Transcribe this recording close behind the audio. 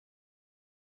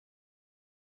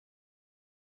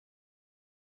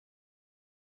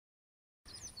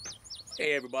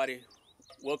Hey everybody,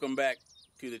 welcome back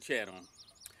to the channel.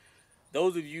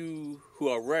 Those of you who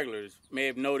are regulars may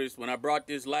have noticed when I brought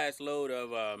this last load of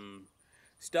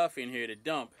stuff in here to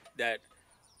dump that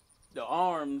the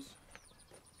arms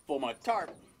for my tarp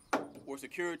were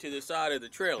secured to the side of the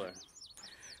trailer.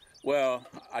 Well,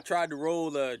 I tried to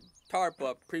roll the tarp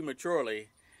up prematurely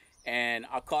and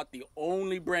I caught the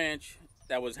only branch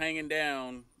that was hanging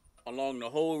down along the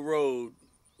whole road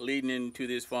leading into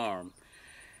this farm.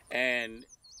 And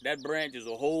that branch is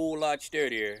a whole lot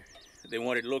sturdier than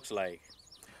what it looks like.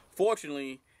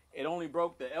 Fortunately, it only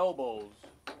broke the elbows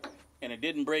and it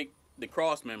didn't break the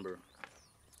cross member.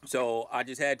 So I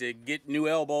just had to get new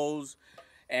elbows,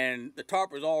 and the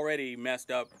tarp was already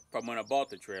messed up from when I bought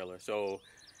the trailer. So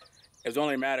it was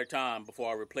only a matter of time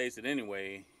before I replaced it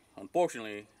anyway.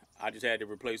 Unfortunately, I just had to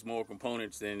replace more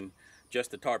components than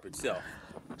just the tarp itself.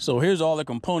 So here's all the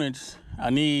components I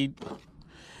need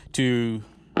to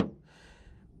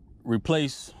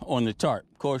replace on the tarp.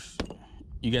 Of course,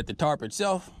 you get the tarp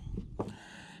itself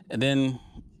and then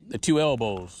the two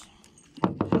elbows,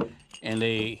 and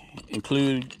they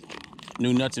include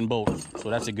new nuts and bolts,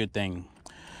 so that's a good thing.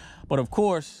 But of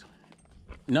course,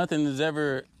 nothing is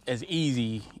ever as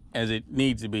easy as it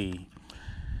needs to be.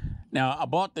 Now, I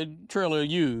bought the trailer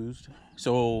used,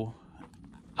 so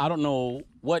I don't know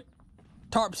what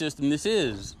tarp system this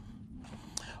is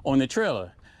on the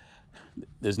trailer.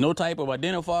 There's no type of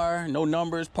identifier, no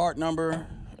numbers, part number,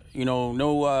 you know,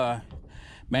 no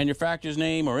manufacturer's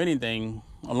name or anything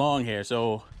along here.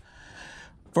 So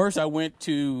first I went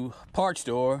to parts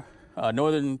store,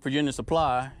 Northern Virginia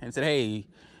Supply, and said, hey,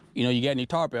 you know, you got any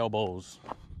tarp elbows?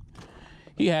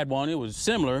 He had one. It was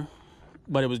similar,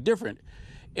 but it was different.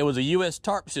 It was a US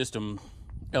tarp system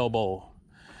elbow,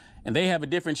 and they have a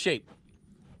different shape.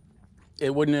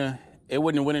 It wouldn't have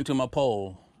went into my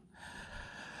pole.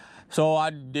 So I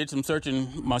did some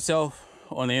searching myself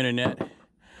on the internet.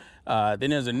 Then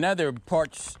there's another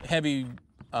parts heavy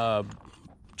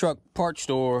truck parts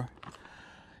store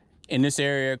in this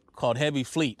area called Heavy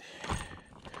Fleet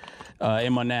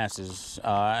in Manassas.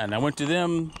 And I went to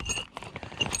them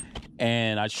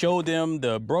and I showed them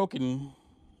the broken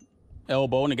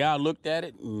elbow, and the guy looked at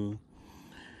it, and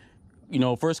you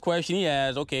know, first question he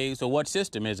asked, okay, so what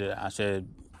system is it? I said,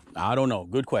 I don't know.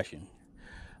 Good question.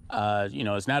 You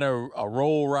know, it's not a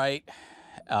roll right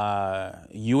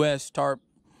US tarp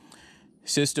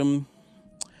system.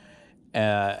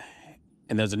 And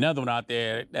there's another one out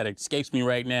there that escapes me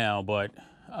right now, but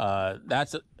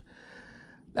that's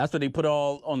what they put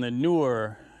all on the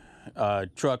newer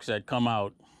trucks that come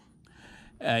out.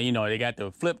 You know, they got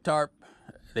the flip tarp,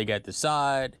 they got the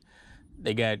side,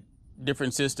 they got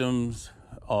different systems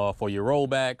for your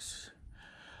rollbacks.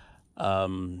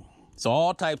 So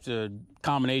all types of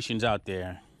combinations out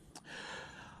there.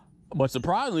 But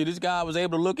surprisingly, this guy was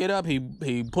able to look it up. He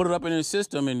put it up in his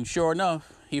system, and sure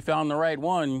enough, he found the right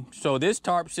one. So this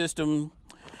tarp system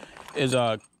is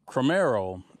a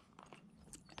Cramaro,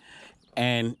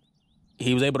 and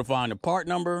he was able to find the part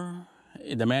number,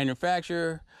 the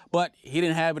manufacturer, but he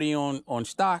didn't have it on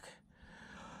stock.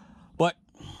 But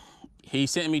he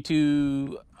sent me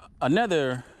to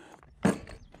another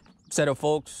set of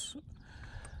folks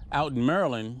out in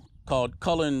Maryland called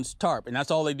Cullins Tarp, and that's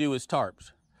all they do is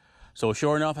tarps. So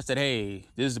sure enough, I said, hey,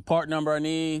 this is the part number I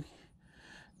need.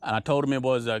 And I told him it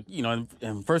was you know,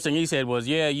 and first thing he said was,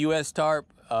 yeah, US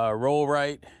tarp, roll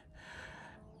right.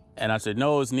 And I said,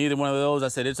 no, it's neither one of those. I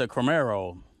said, it's a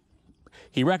Cramaro.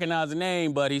 He recognized the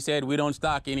name, but he said, we don't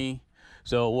stock any,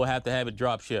 so we'll have to have it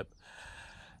drop ship.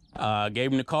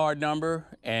 Gave him the card number,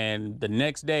 and the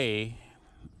next day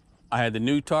I had the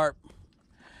new tarp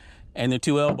and the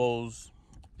two elbows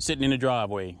sitting in the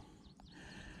driveway.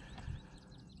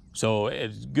 So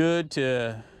it's good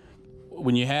to,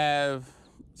 when you have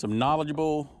some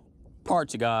knowledgeable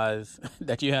parts guys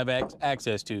that you have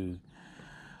access to.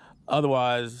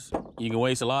 Otherwise, you can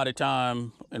waste a lot of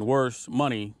time and worse,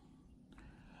 money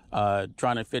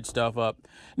trying to fit stuff up.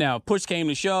 Now, push came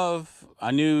to shove,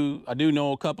 I do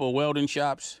know a couple of welding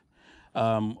shops.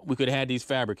 We could have had these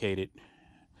fabricated.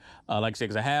 Like I said,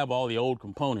 because I have all the old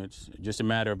components, just a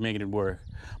matter of making it work.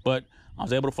 But I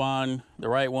was able to find the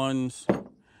right ones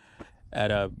at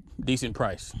a decent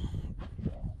price.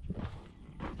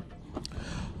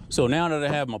 So now that I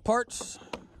have my parts,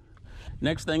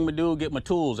 next thing we do is get my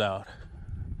tools out.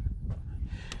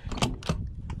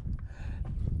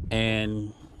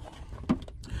 And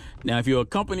now if you're a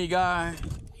company guy,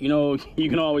 you know, you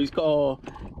can always call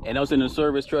and they'll send a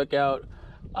service truck out.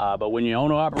 But when you're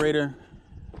owner operator,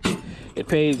 it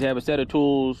pays to have a set of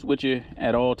tools with you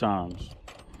at all times.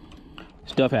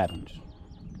 Stuff happens.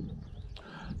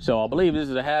 So I believe this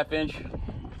is a 1/2 inch.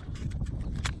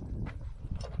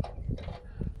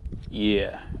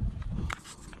 Yeah.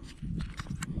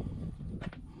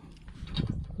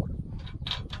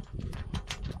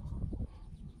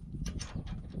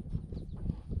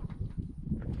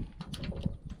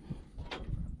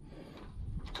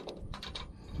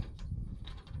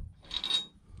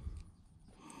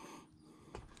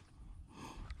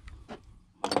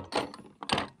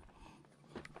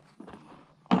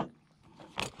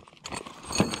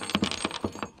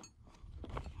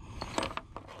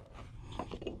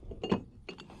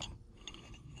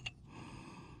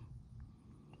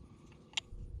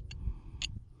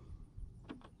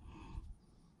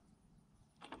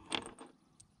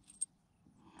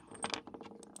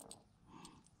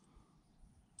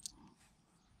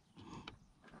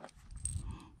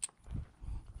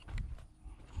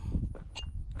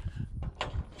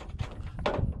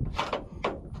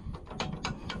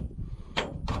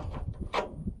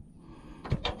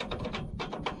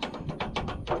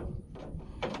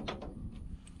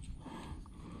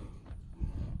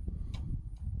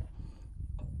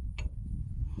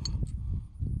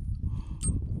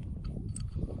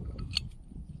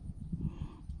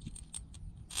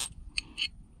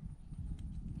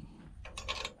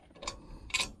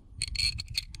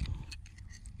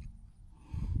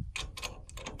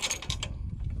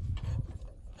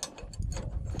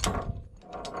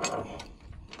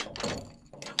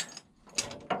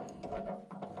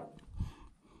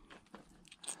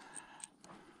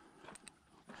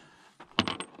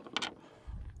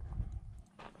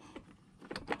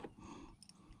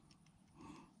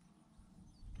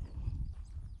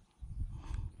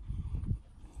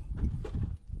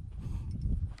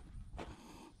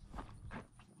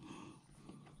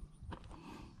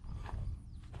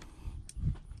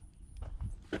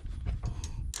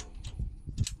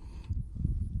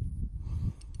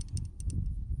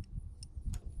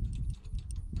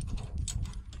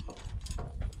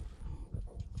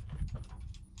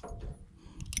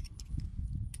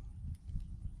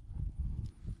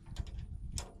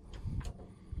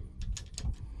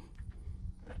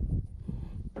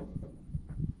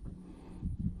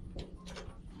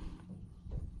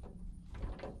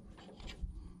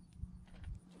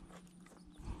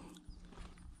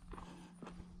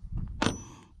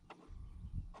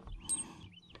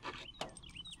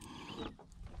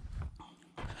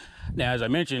 Now, as I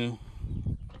mentioned,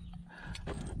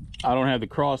 I don't have the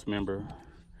cross member,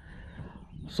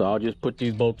 so I'll just put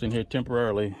these bolts in here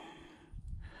temporarily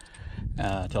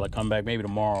until I come back maybe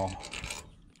tomorrow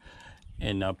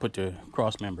and put the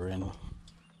cross member in.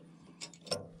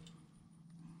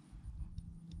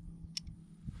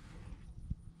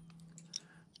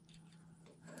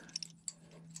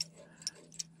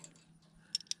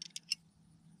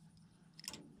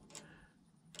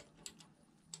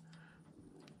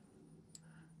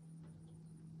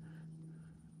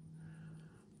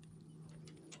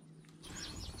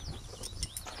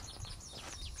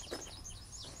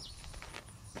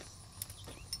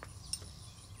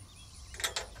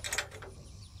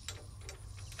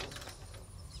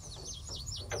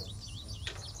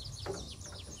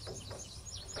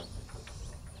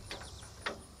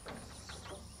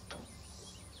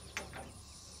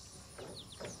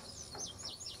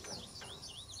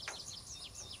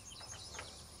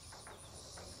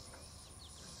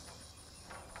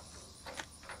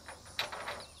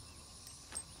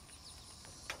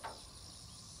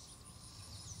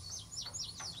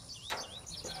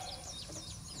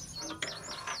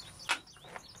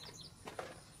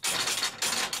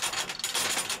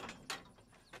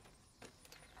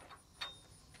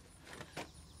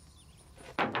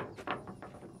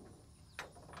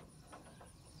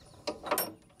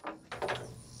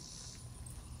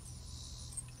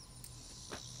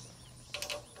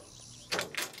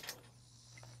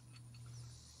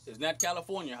 It's not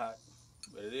California hot,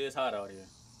 but it is hot out here.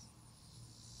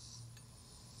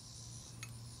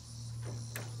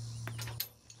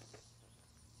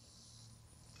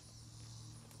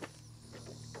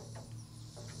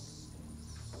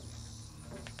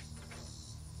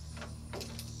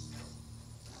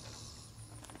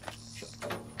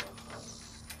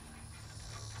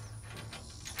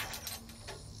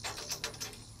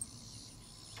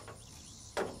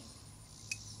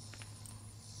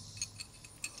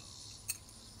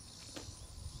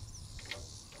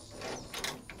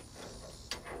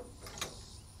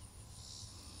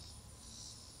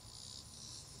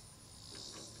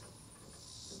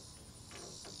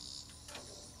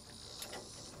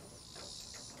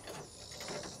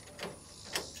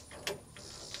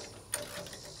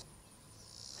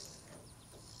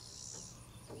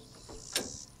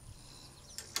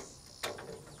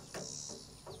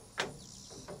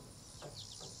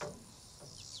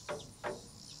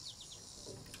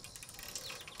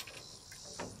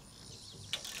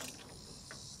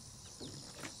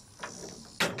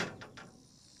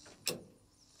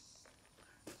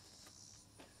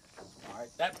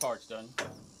 that part's done.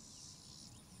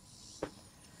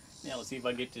 Now let's see if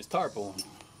I get this tarp on.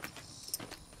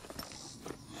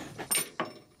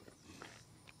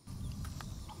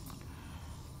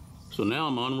 So now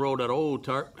I'm gonna unroll that old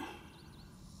tarp,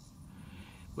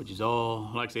 which is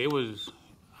all, like I say, it was,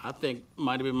 I think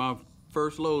might have been my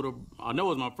first load of, I know it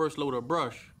was my first load of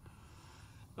brush.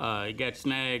 It got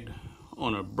snagged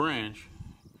on a branch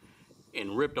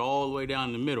and ripped all the way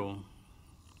down the middle.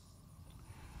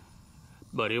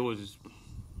 But it was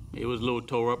a little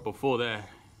tore up before that.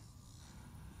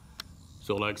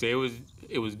 So like I say,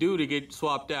 it was due to get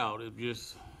swapped out. It was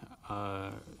just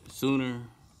sooner,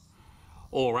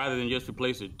 or rather than just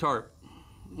replace a tarp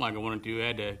like I wanted to, I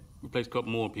had to replace a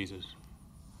couple more pieces.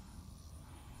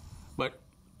 But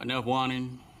enough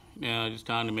whining, now it's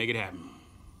time to make it happen.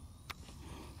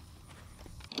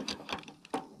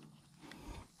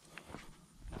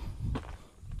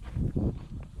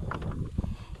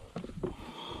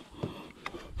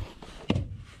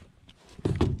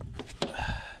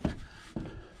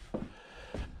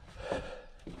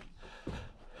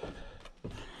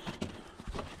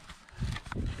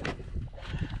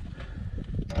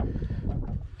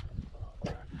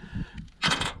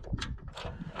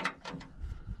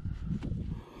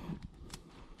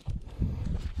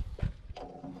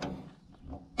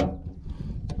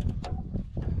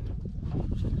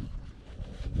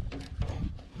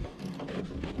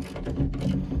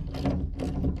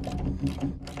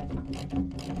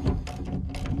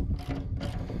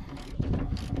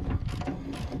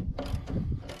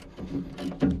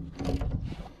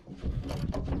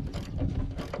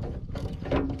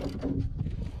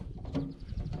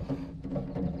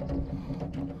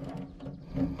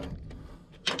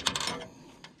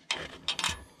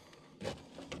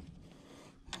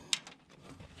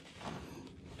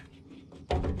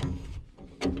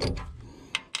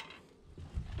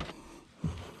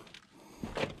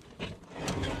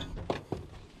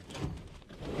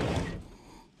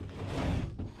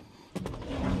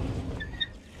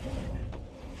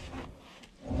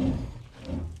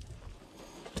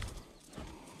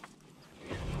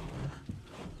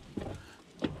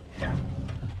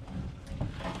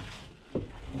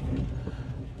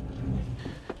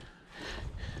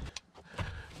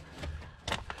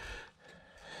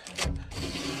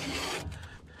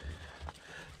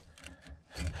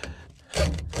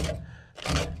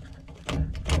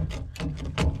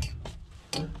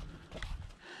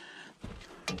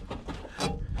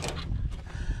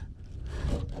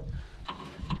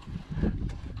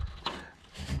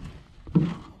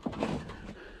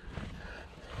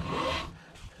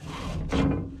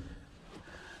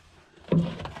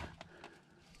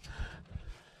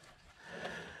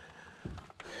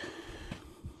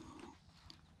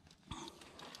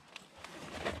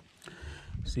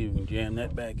 See if we can jam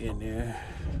that back in there.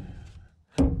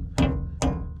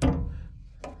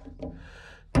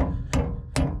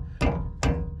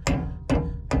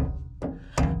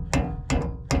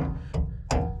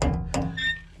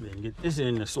 Then get this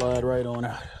in to slide right on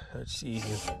out. Let's see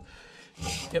here.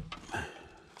 Yep.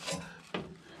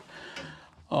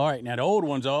 All right, now the old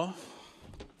one's off.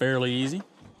 Fairly easy.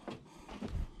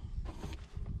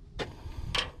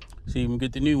 See if we can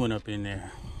get the new one up in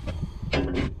there.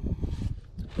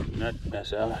 Not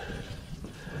mess out.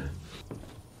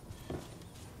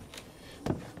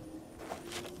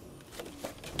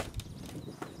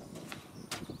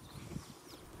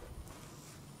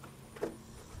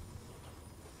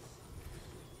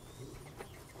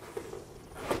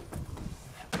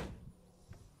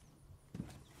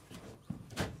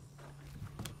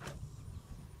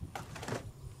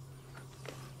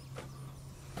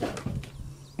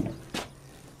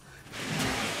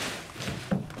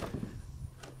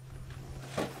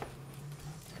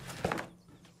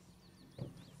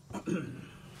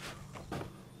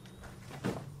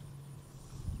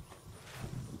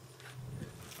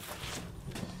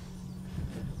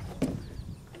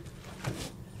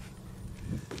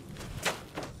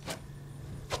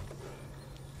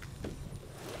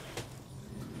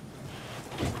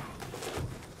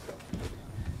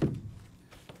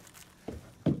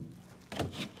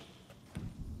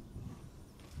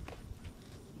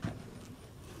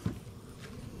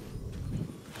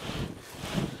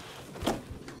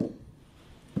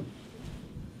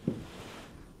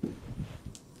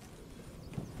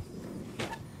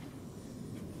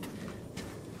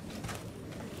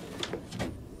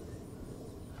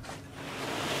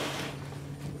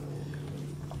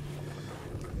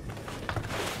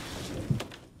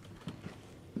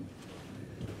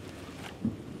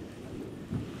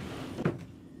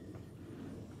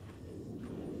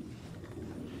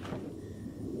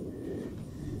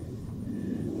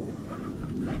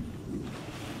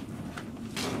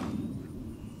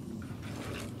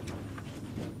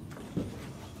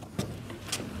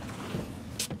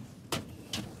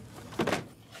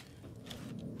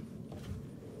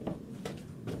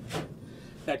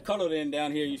 that colored end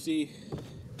down here, you see,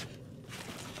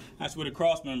 that's where the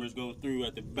cross members go through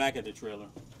at the back of the trailer.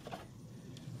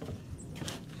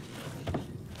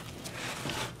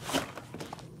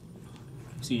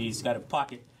 See, he's got a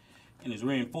pocket and it's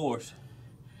reinforced.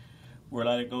 We'll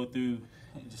let it go through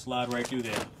and just slide right through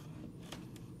there.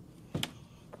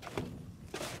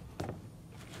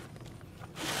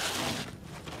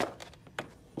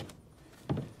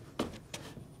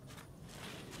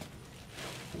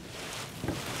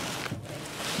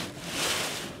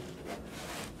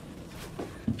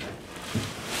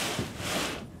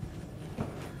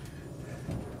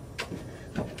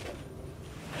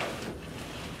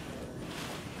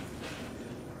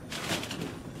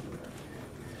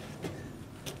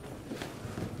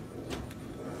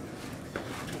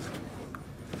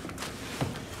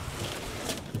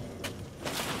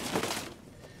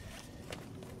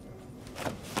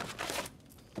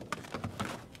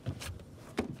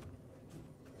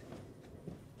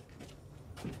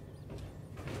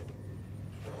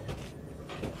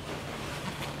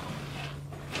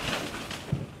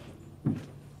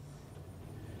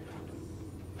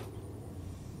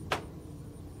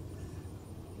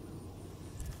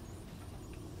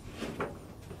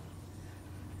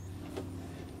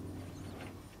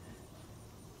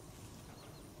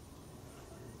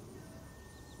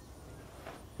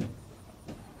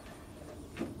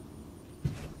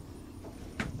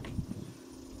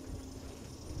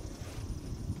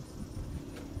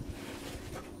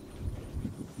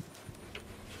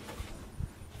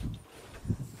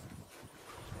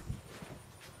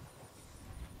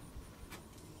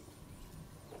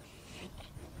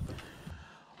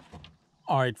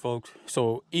 All right, folks,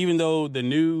 so even though the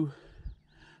new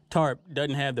tarp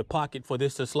doesn't have the pocket for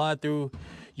this to slide through,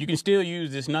 you can still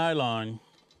use this nylon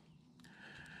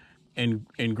and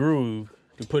groove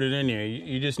to put it in there.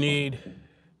 You just need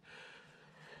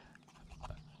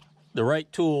the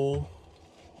right tool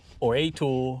or a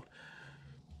tool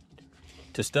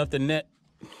to stuff the net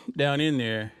down in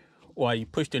there while you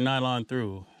push the nylon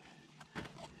through.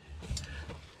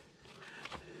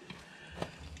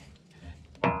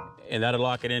 And that'll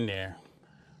lock it in there.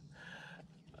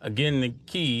 Again, the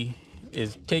key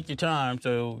is take your time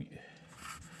so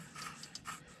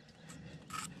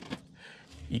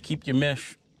you keep your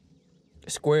mesh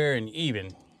square and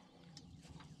even.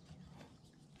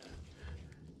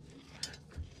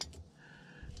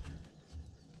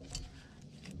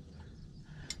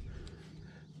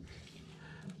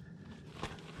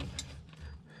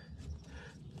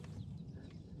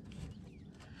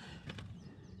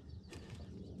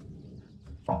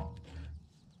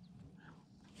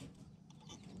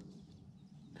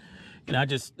 And I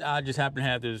just happen to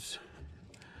have this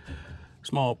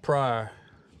small pry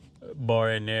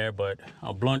bar in there, but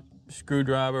a blunt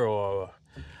screwdriver or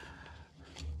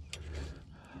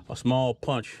a small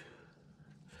punch.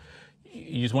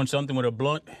 You just want something with a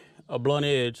blunt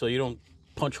edge so you don't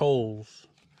punch holes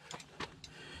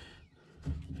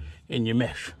in your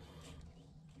mesh.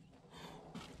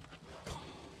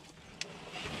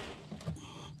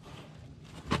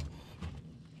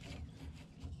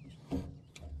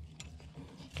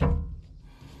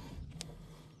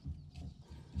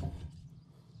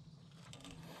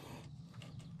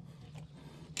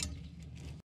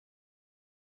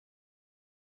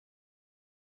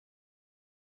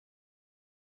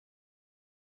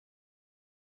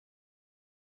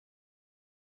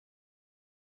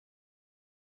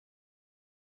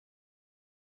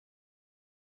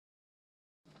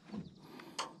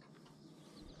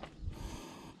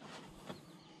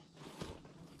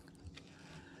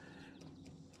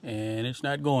 And it's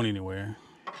not going anywhere,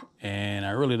 and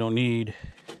I really don't need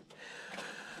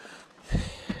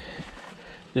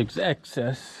this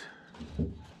excess,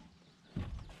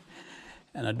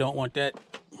 and I don't want that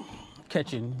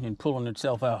catching and pulling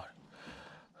itself out.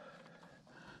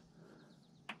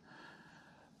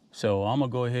 So I'm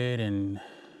gonna go ahead and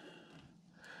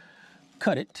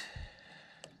cut it.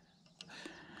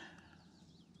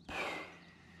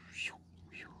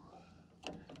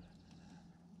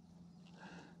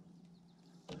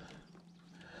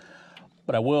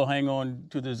 But I will hang on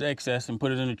to this excess and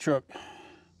put it in the truck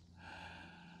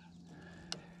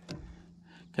in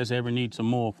case I ever need some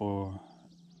more for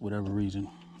whatever reason.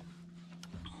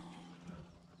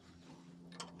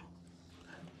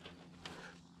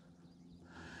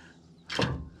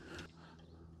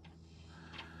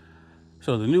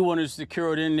 So the new one is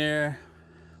secured in there,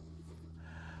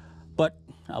 but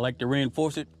I like to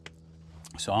reinforce it.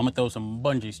 So I'm gonna throw some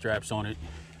bungee straps on it.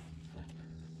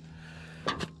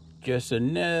 Just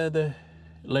another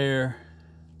layer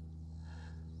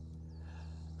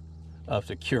of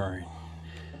securing.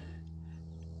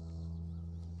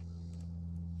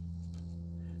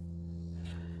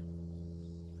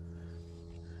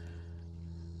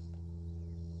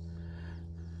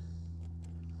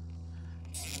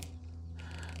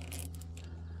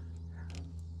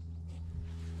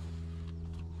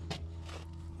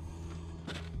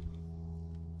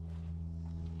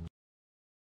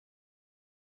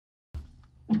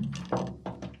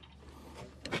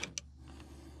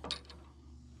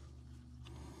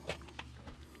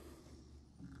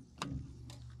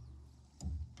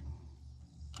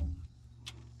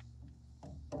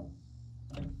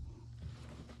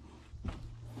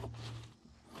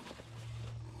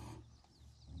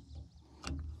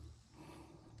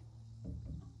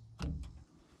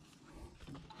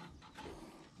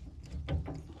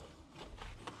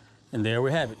 And there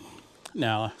we have it.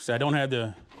 Now, so I don't have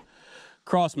the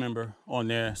cross member on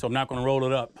there, so I'm not going to roll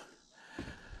it up.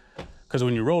 Because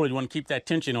when you roll it, you want to keep that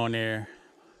tension on there,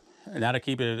 and that'll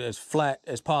keep it as flat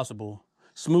as possible,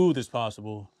 smooth as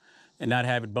possible, and not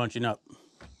have it bunching up,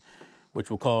 which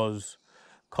will cause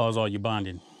all your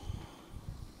bonding.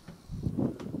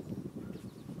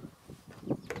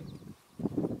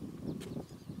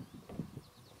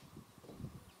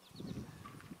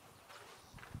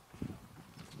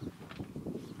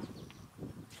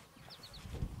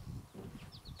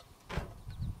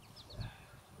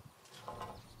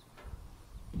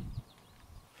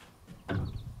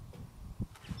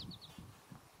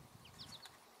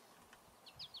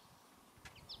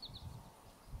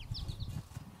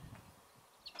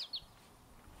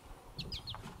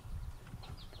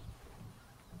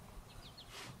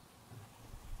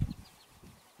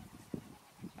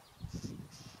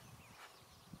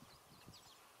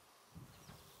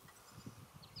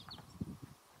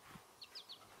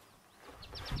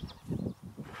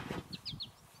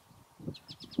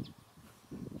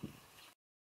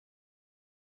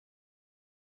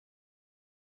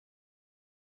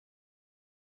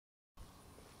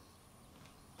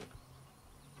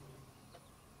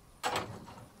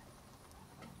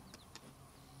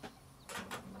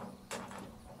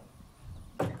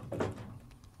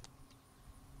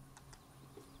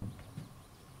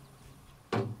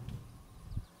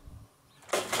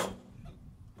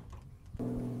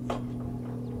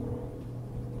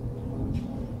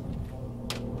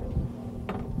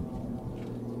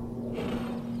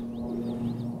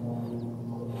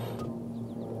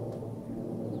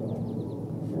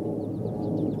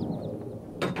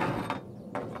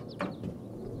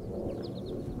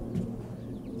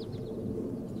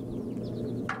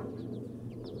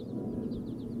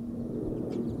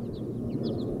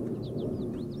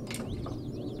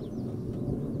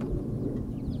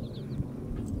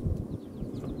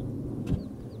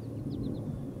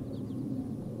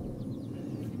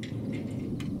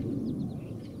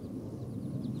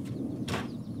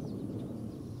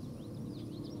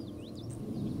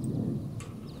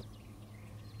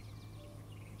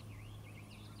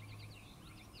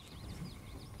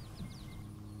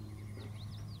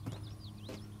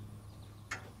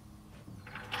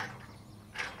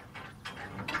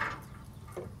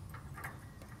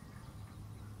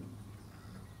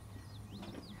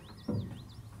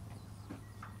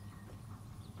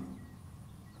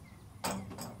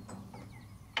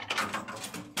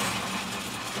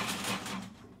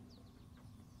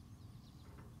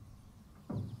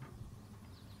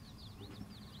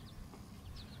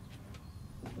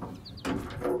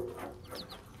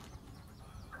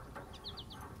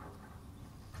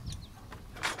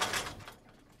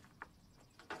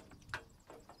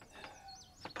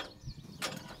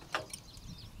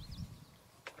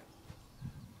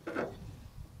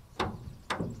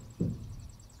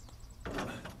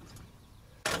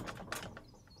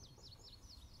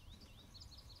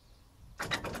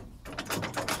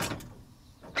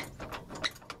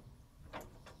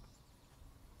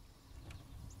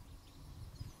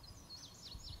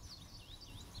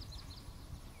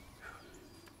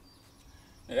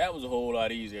 Now, that was a whole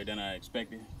lot easier than I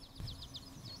expected.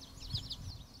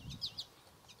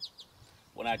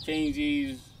 When I changed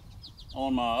these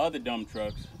on my other dump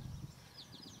trucks,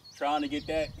 trying to get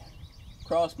that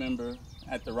cross member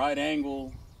at the right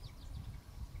angle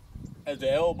as the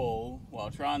elbow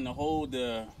while trying to hold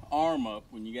the arm up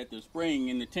when you get the spring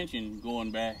and the tension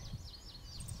going back.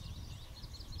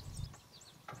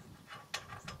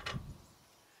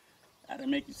 That'll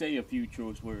make you say a few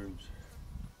choice words.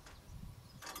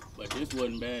 But this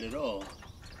wasn't bad at all.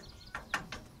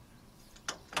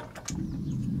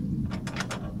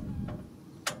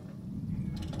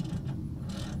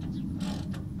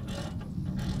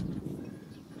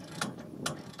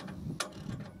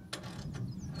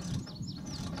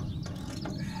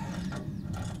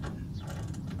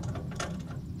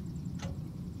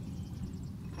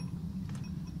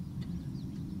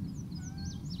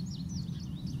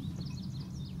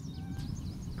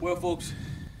 Well, folks,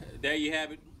 there you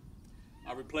have it.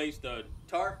 I replaced the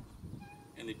tarp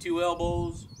and the two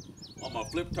elbows on my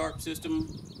flip tarp system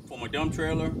for my dump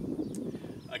trailer.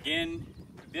 Again,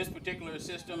 This particular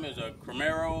system is a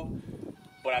Cramaro,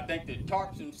 but I think the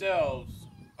tarps themselves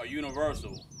are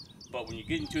universal. But when you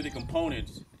get into the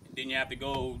components, then you have to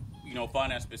go, you know,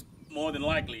 find that more than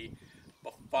likely,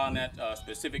 find that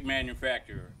specific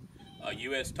manufacturer.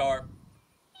 U.S. Tarp,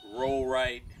 Roll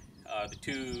Right, the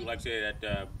two, like I said,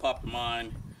 that popped to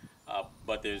mind.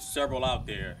 But there's several out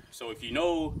there. So if you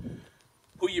know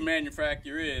who your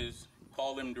manufacturer is,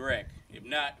 call them direct. If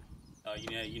not,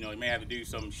 you know, you may have to do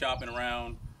some shopping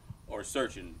around or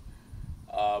searching.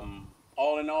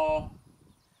 All in all,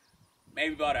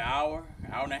 maybe about an hour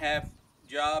and a half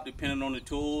job, depending on the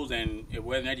tools and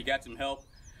whether or not you got some help.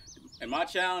 And my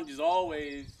challenge is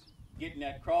always getting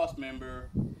that cross member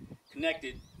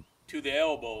connected to the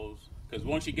elbows, because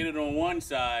once you get it on one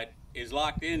side, it's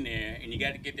locked in there, and you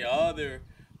got to get the other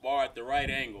bar at the right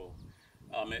angle.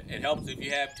 It helps if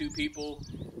you have two people.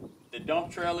 The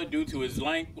dump trailer, due to its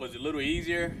length, was a little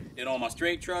easier than on my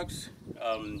straight trucks.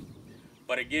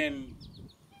 But again,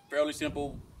 fairly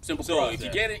simple process.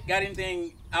 If you got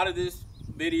anything out of this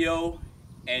video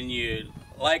and you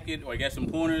like it or got some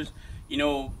pointers, you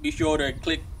know, be sure to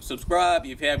click subscribe.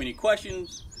 If you have any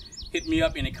questions, hit me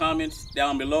up in the comments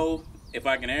down below. If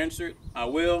I can answer it, I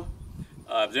will.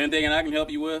 If there's anything I can help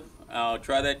you with, I'll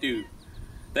try that too.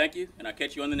 Thank you, and I'll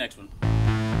catch you on the next one.